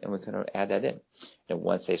that one, and we kind of add that in. And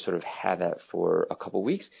once they sort of had that for a couple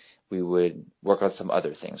weeks, we would work on some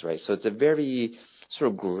other things, right? So it's a very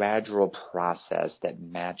sort of gradual process that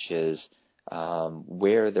matches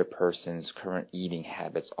where the person's current eating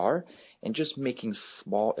habits are, and just making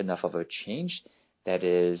small enough of a change that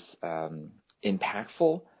is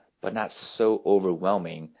impactful, but not so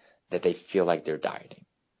overwhelming that they feel like they're dieting.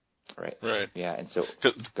 Right. Yeah, and so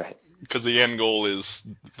go ahead. Because the end goal is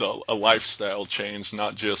a lifestyle change,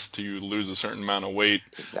 not just to lose a certain amount of weight,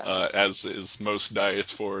 exactly. As is most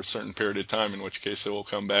diets for a certain period of time, in which case it will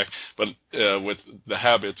come back. But with the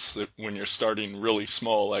habits, when you're starting really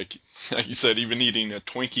small, like you said, even eating a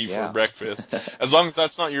Twinkie for breakfast, as long as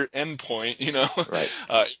that's not your end point, right.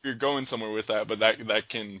 If you're going somewhere with that, but that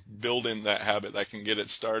can build in that habit, that can get it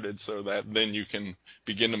started, so that then you can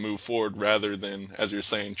begin to move forward, rather than, as you're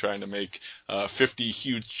saying, trying to make 50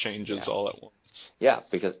 huge changes all at once. Yeah,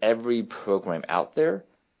 because every program out there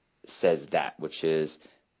says that, which is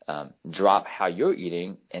drop how you're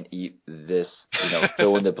eating and eat this,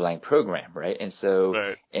 fill in the blank program, right? And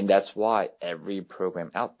so, and that's why every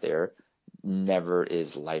program out there never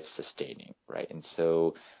is life sustaining, right? And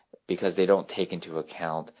so, because they don't take into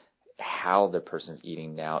account how the person's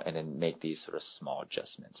eating now, and then make these sort of small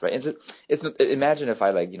adjustments, right? And it's imagine if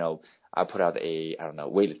I I put out a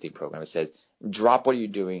weightlifting program. It says, drop what you're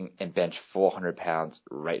doing and bench 400 pounds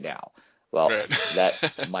right now. Well, that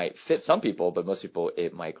might fit some people, but most people,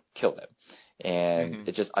 it might kill them. And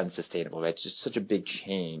it's just unsustainable, right? It's just such a big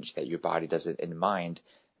change that your body doesn't, in mind,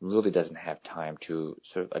 really doesn't have time to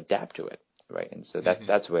sort of adapt to it, right? And so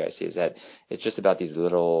that's the way I see it, is that it's just about these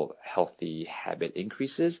little healthy habit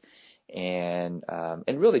increases, and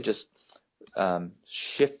really just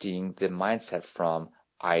shifting the mindset from,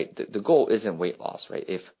 the goal isn't weight loss, right?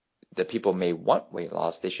 If the people may want weight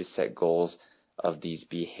loss, they should set goals of these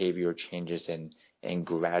behavior changes and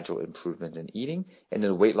gradual improvements in eating, and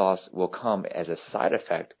then weight loss will come as a side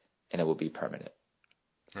effect, and it will be permanent.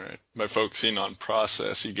 Right. By focusing on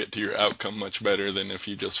process, you get to your outcome much better than if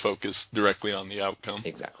you just focus directly on the outcome.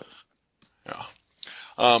 Exactly.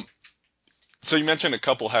 Yeah. So you mentioned a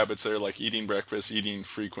couple habits there, like eating breakfast, eating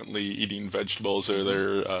frequently, eating vegetables. Are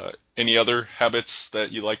there any other habits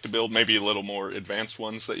that you like to build, maybe a little more advanced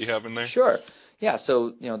ones that you have in there? Sure. Yeah,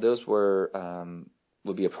 so, those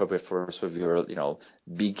would be appropriate for sort of your,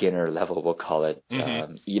 beginner level, we'll call it,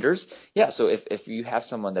 eaters. Yeah, so if you have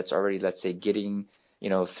someone that's already, let's say, getting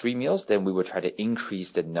 3 meals, then we would try to increase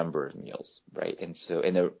the number of meals, right? And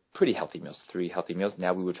they're pretty healthy meals, 3 healthy meals.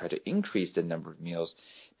 Now we would try to increase the number of meals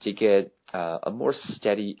to get a more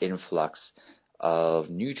steady influx of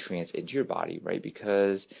nutrients into your body, right?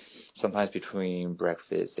 Because sometimes between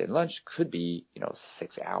breakfast and lunch could be,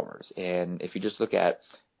 6 hours. And if you just look at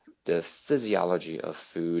the physiology of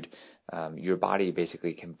food, your body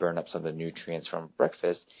basically can burn up some of the nutrients from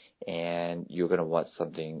breakfast, and you're going to want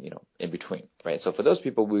something, in between, right? So for those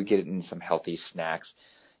people, we get in some healthy snacks.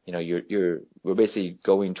 We're basically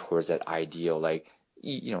going towards that ideal, like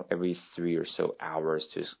eat, every 3 or so hours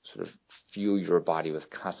to sort of fuel your body with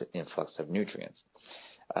constant influx of nutrients.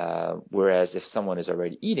 Whereas if someone is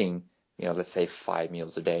already eating, let's say 5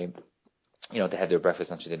 meals a day, to have their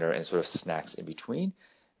breakfast, lunch, and dinner, and sort of snacks in between,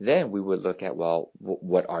 then we would look at, well,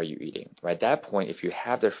 what are you eating? Right? At that point, if you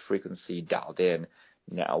have the frequency dialed in,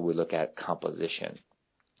 now we look at composition.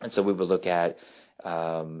 And so we would look at,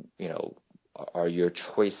 are your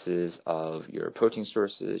choices of your protein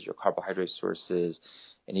sources, your carbohydrate sources,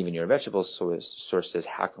 and even your vegetable sources,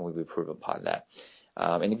 how can we improve upon that?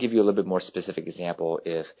 And to give you a little bit more specific example,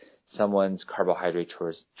 if someone's carbohydrate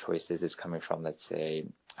choices is coming from, let's say,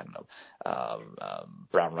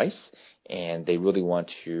 brown rice, and they really want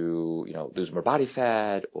to, lose more body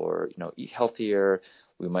fat or, eat healthier,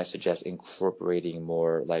 we might suggest incorporating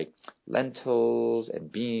more like lentils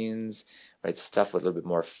and beans, right? Stuff with a little bit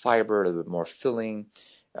more fiber, a little bit more filling.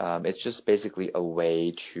 It's just basically a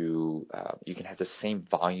way to, you can have the same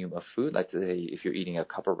volume of food. Like say if you're eating a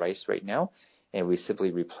cup of rice right now, and we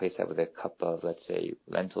simply replace that with a cup of, let's say,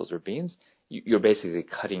 lentils or beans, you're basically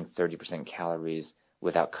cutting 30% calories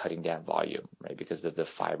without cutting down volume, right? Because of the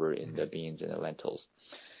fiber in the beans and the lentils.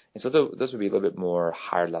 And so those would be a little bit more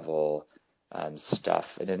higher level stuff.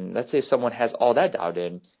 And then let's say if someone has all that dialed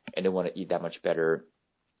in and they want to eat that much better,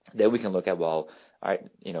 then we can look at, well, all right,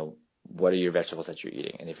 what are your vegetables that you're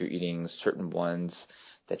eating? And if you're eating certain ones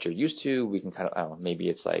that you're used to, we can kind of, maybe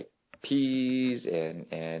it's like peas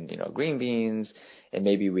and green beans, and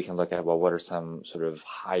maybe we can look at, well, what are some sort of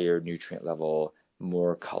higher nutrient level,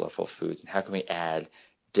 more colorful foods, and how can we add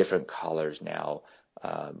different colors now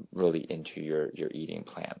really into your eating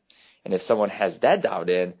plan? And if someone has that dialed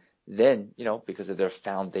in, then because of their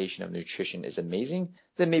foundation of nutrition is amazing,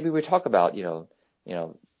 then maybe we talk about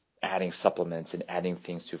adding supplements and adding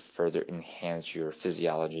things to further enhance your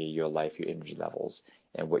physiology, your life, your energy levels,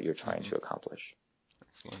 and what you're trying to accomplish.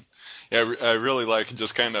 Excellent. Yeah, I really like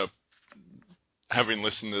just kind of having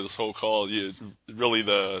listened to this whole call, really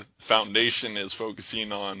the foundation is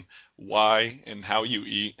focusing on why and how you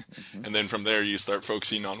eat, and then from there you start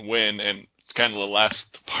focusing on when, and kind of the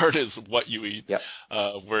last part is what you eat. Yep.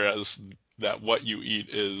 Whereas that what you eat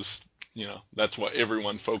is, that's what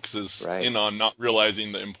everyone focuses in on, not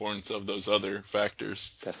realizing the importance of those other factors.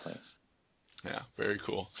 Definitely. Yeah, very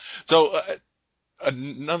cool. So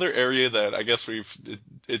another area that I guess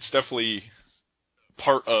it's definitely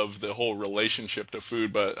part of the whole relationship to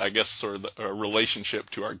food, but I guess sort of a relationship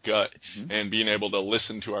to our gut and being able to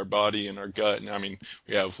listen to our body and our gut. And I mean,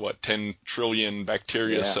 we have 10 trillion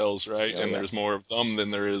bacteria cells, right? And there's more of them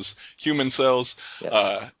than there is human cells.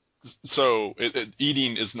 So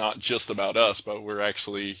eating is not just about us, but we're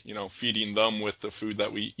actually, feeding them with the food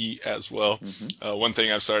that we eat as well. One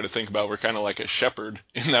thing I've started to think about, we're kind of like a shepherd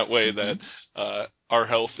in that way, that our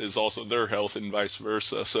health is also their health and vice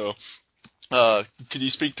versa. So could you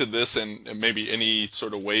speak to this and maybe any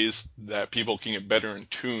sort of ways that people can get better in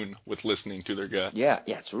tune with listening to their gut? Yeah,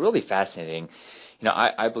 it's really fascinating.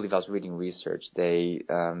 I believe I was reading research.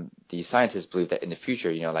 The scientists believe that in the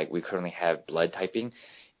future, like we currently have blood typing.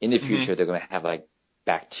 In the future, they're going to have like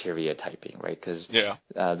bacteria typing, right? Because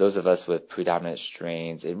those of us with predominant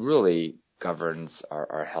strains, it really governs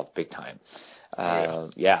our health big time. So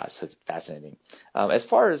it's fascinating. As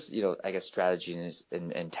far as, I guess strategies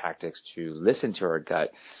and tactics to listen to our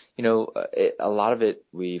gut, a lot of it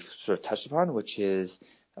we've sort of touched upon, which is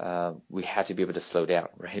we have to be able to slow down,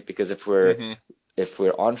 right? Because if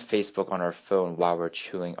we're on Facebook on our phone while we're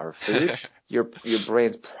chewing our food, your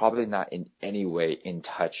brain's probably not in any way in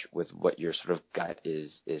touch with what your sort of gut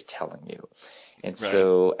is telling you. And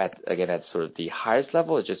so at sort of the highest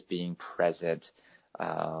level, it's just being present,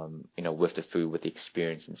 with the food, with the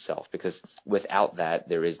experience itself, because without that,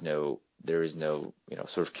 there is no,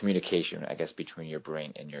 sort of communication, I guess, between your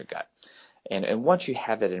brain and your gut. And once you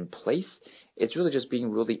have that in place, it's really just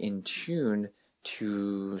being really in tune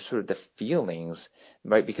to sort of the feelings,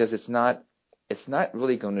 right? Because it's not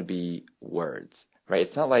really going to be words, right?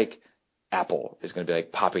 It's not like Apple is going to be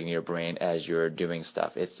like popping in your brain as you're doing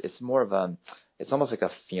stuff. It's more of it's almost like a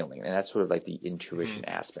feeling, and that's sort of like the intuition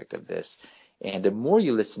aspect of this. And the more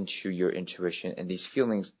you listen to your intuition, and these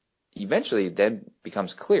feelings eventually then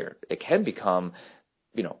becomes clear. It can become,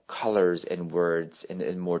 colors and words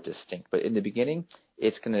and more distinct. But in the beginning,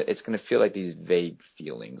 it's gonna feel like these vague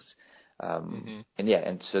feelings.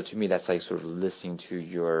 And so to me, that's like sort of listening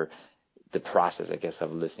to the process, I guess,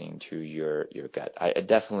 of listening to your gut. I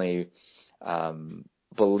definitely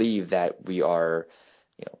believe that we are,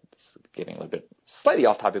 getting a little bit slightly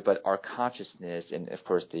off topic, but our consciousness and of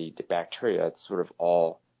course the bacteria, it's sort of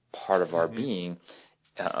all part of our being,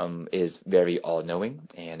 is very all-knowing.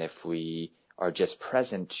 And if we are just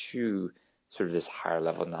present to sort of this higher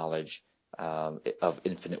level knowledge of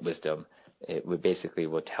infinite wisdom, it would basically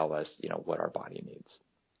will tell us, what our body needs.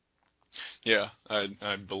 Yeah,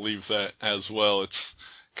 I believe that as well. It's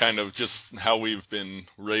kind of just how we've been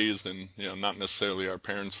raised, and not necessarily our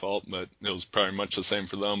parents' fault, but it was probably much the same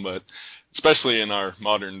for them. But especially in our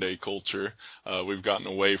modern day culture, we've gotten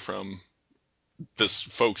away from this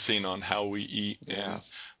focusing on how we eat and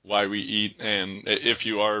why we eat. And if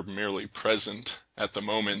you are merely present at the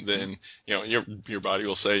moment, then your body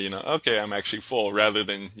will say, okay, I'm actually full, rather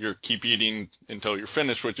than you keep eating until you're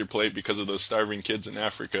finished with your plate because of those starving kids in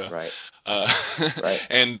Africa. Right. Right.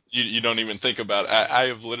 And you don't even think about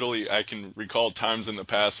it. I can recall times in the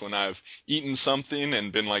past when I've eaten something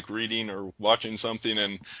and been like reading or watching something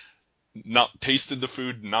and not tasted the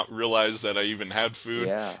food, not realized that I even had food.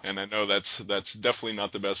 Yeah. And I know that's definitely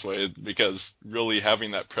not the best way, because really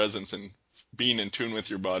having that presence and being in tune with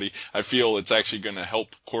your body, I feel it's actually going to help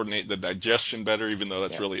coordinate the digestion better, even though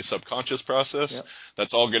that's really a subconscious process. Yep.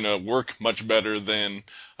 That's all going to work much better than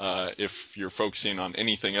if you're focusing on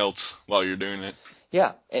anything else while you're doing it.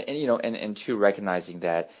 Yeah. And two, recognizing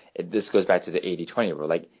that this goes back to the 80-20 rule.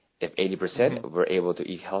 Like, if 80% we're able to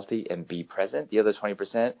eat healthy and be present, the other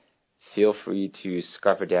 20%, feel free to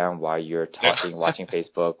scarf it down while you're talking, watching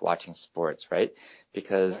Facebook, watching sports, right?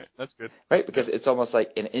 Because that's good. Right, because it's almost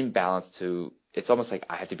like an imbalance it's almost like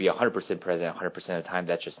I have to be 100% present 100% of the time.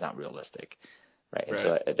 That's just not realistic, right? And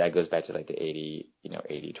so that goes back to like the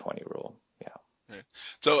 80-20 rule. Yeah. Right.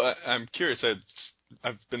 So I'm curious.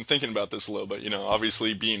 I've been thinking about this a little bit.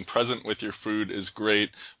 Obviously being present with your food is great,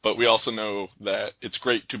 but we also know that it's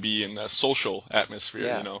great to be in a social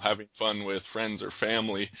atmosphere, having fun with friends or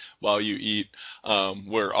family while you eat,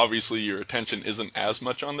 where obviously your attention isn't as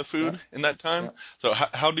much on the food in that time. So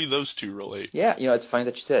how do those two relate? Yeah, it's funny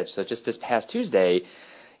that you said it. So just this past Tuesday,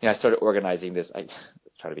 I started organizing this. I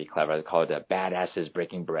try to be clever. I call it Badasses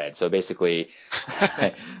Breaking Bread. So basically,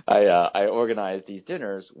 I organize these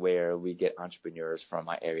dinners where we get entrepreneurs from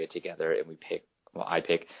my area together, and I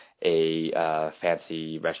pick a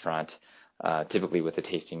fancy restaurant, typically with a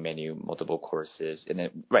tasting menu, multiple courses, and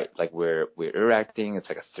then we're interacting. It's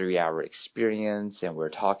like a 3-hour experience, and we're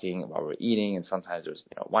talking while we're eating, and sometimes there's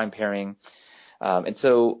wine pairing, and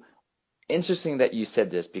so. Interesting that you said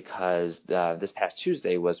this, because this past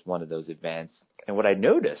Tuesday was one of those events. And what I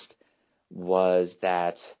noticed was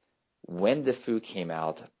that when the food came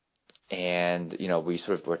out and, we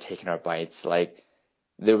sort of were taking our bites, like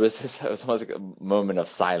there was it was almost like a moment of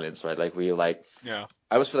silence, right? Like I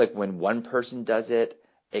always feel like when one person does it,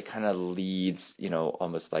 it kind of leads,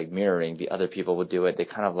 almost like mirroring the other people will do it. They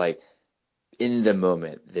kind of like in the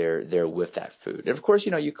moment they're with that food. And of course,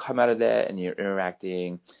 you come out of that and you're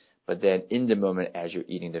interacting. But then in the moment as you're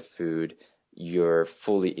eating the food, you're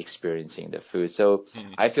fully experiencing the food. So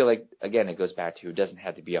I feel like, again, it goes back to it doesn't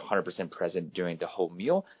have to be 100% present during the whole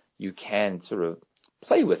meal. You can sort of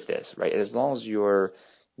play with this, right? As long as you're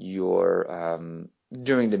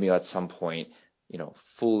during the meal at some point,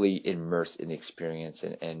 fully immersed in the experience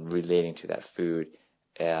and relating to that food.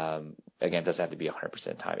 Again, it doesn't have to be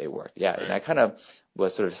 100% time. It worked. Yeah. Right. And I kind of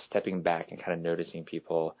was sort of stepping back and kind of noticing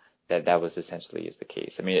people that was essentially is the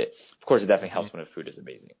case. I mean, of course, it definitely helps when the food is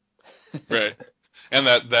amazing. Right. And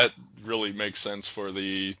that really makes sense for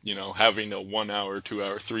the, having a 1 hour, 2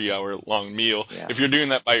 hour, 3 hour long meal. Yeah. If you're doing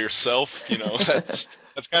that by yourself,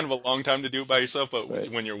 that's kind of a long time to do by yourself. But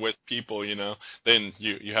when you're with people, then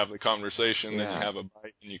you have the conversation, then you have a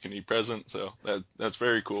bite, and you can eat present. So that's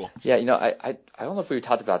very cool. Yeah, I don't know if we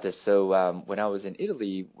talked about this. So when I was in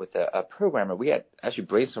Italy with a programmer, we had actually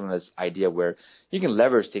brainstormed this idea where you can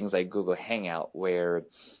leverage things like Google Hangout, where,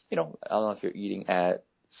 I don't know if you're eating at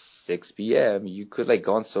 6 p.m., you could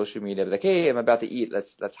go on social media, be like, hey, I'm about to eat.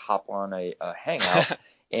 Let's hop on a hangout.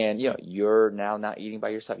 And, you're now not eating by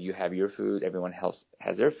yourself. You have your food. Everyone else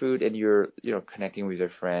has their food, and you're, connecting with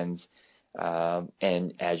your friends,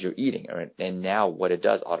 and as you're eating. And now what it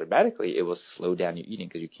does automatically, it will slow down your eating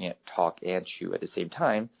because you can't talk and chew at the same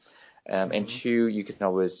time. And two, you can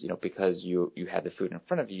always, because you have the food in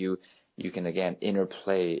front of you, you can, again,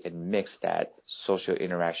 interplay and mix that social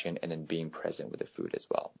interaction and then being present with the food as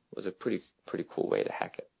well. It was a pretty cool way to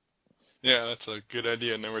hack it. Yeah, that's a good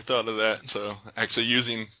idea. Never thought of that. So actually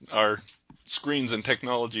using our screens and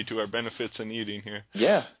technology to our benefits in eating here.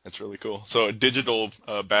 Yeah. That's really cool. So a digital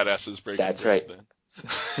badasses breaking That's bread right. then.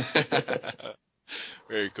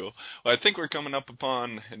 Very cool. Well, I think we're coming up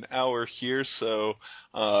upon an hour here, so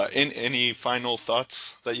any final thoughts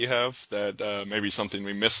that you have that maybe something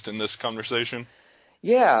we missed in this conversation?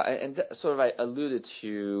 Yeah, and sort of I alluded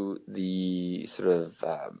to the sort of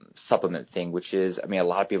supplement thing, which is, I mean, a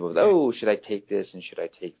lot of people go, oh, should I take this and should I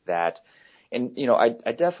take that? And,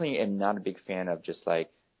 I definitely am not a big fan of just like,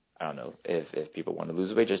 I don't know, if people want to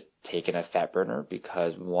lose weight, just taking a fat burner,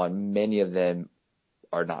 because many of them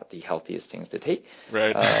are not the healthiest things to take.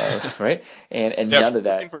 Right. Right. And none of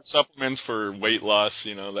that. For supplements for weight loss,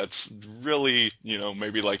 that's really,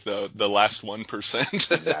 maybe like the last 1%.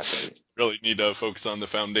 Exactly. Really need to focus on the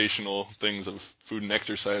foundational things of food and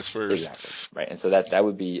exercise first. Exactly. Right. And so that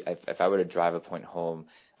would be, if I were to drive a point home,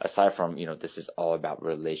 aside from, this is all about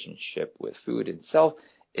relationship with food itself,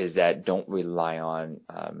 is that don't rely on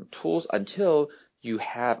tools until you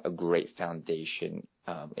have a great foundation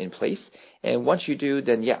in place. And once you do,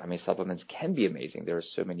 then supplements can be amazing. There are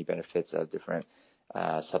so many benefits of different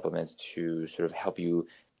supplements to sort of help you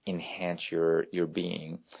enhance your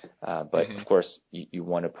being. But of course, you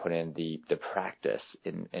want to put in the practice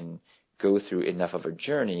and go through enough of a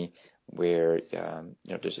journey where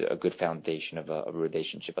there's a good foundation of a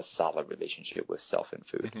relationship, a solid relationship with self and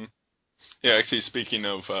food. Mm-hmm. Yeah, actually, speaking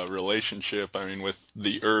of relationship, I mean, with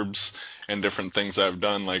the herbs and different things I've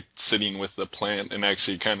done, like sitting with the plant and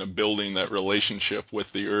actually kind of building that relationship with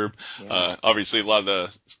the herb. Yeah. Obviously, a lot of the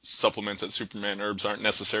supplements at Superman Herbs aren't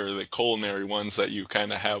necessarily the culinary ones that you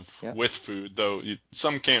kind of have with food, though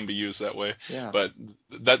some can be used that way. Yeah. But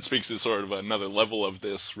that speaks to sort of another level of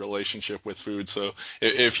this relationship with food. So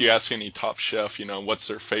if you ask any top chef, what's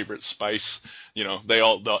their favorite spice, they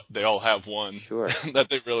all have one that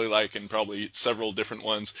they really like, and probably several different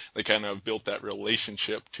ones. They kind of built that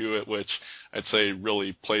relationship to it, which I'd say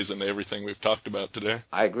really plays into everything we've talked about today.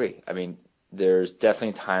 I agree. I mean, there's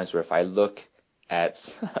definitely times where if I look at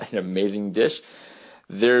an amazing dish,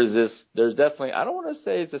 there's definitely, I don't want to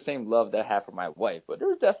say it's the same love that I have for my wife, but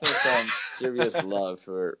there's definitely some serious love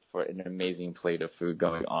for an amazing plate of food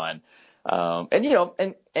going on.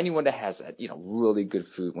 And anyone that has that, really good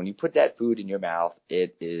food, when you put that food in your mouth,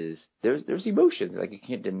 there's emotions. Like, you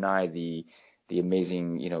can't deny the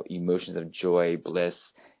amazing, emotions of joy, bliss,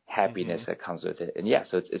 happiness that comes with it. And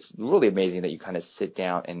so it's really amazing that you kind of sit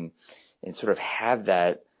down and sort of have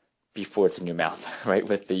that before it's in your mouth, right?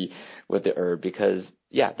 With the herb, because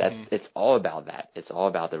it's all about that. It's all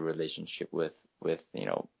about the relationship with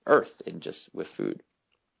earth and just with food.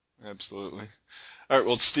 Absolutely. All right.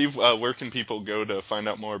 Well, Steve, where can people go to find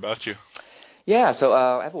out more about you? Yeah. So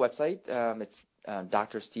I have a website. It's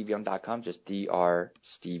drsteveyoung.com, just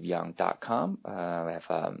drsteveyoung.com. I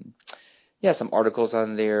have some articles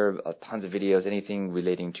on there, tons of videos, anything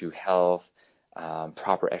relating to health,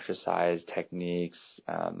 proper exercise techniques,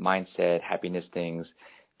 mindset, happiness things,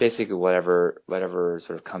 basically whatever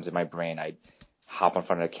sort of comes in my brain. I hop in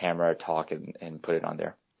front of the camera, talk, and put it on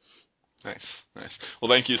there. Nice.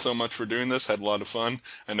 Well, thank you so much for doing this. Had a lot of fun.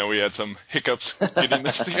 I know we had some hiccups getting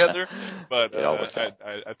this together, but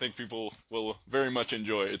I think people will very much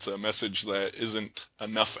enjoy it. It's a message that isn't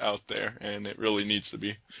enough out there, and it really needs to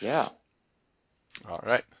be. Yeah. All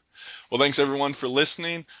right. Well, thanks everyone for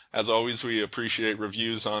listening. As always, we appreciate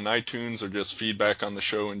reviews on iTunes or just feedback on the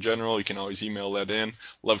show in general. You can always email that in.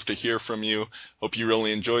 Love to hear from you. Hope you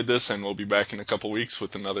really enjoyed this, and we'll be back in a couple weeks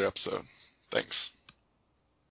with another episode. Thanks.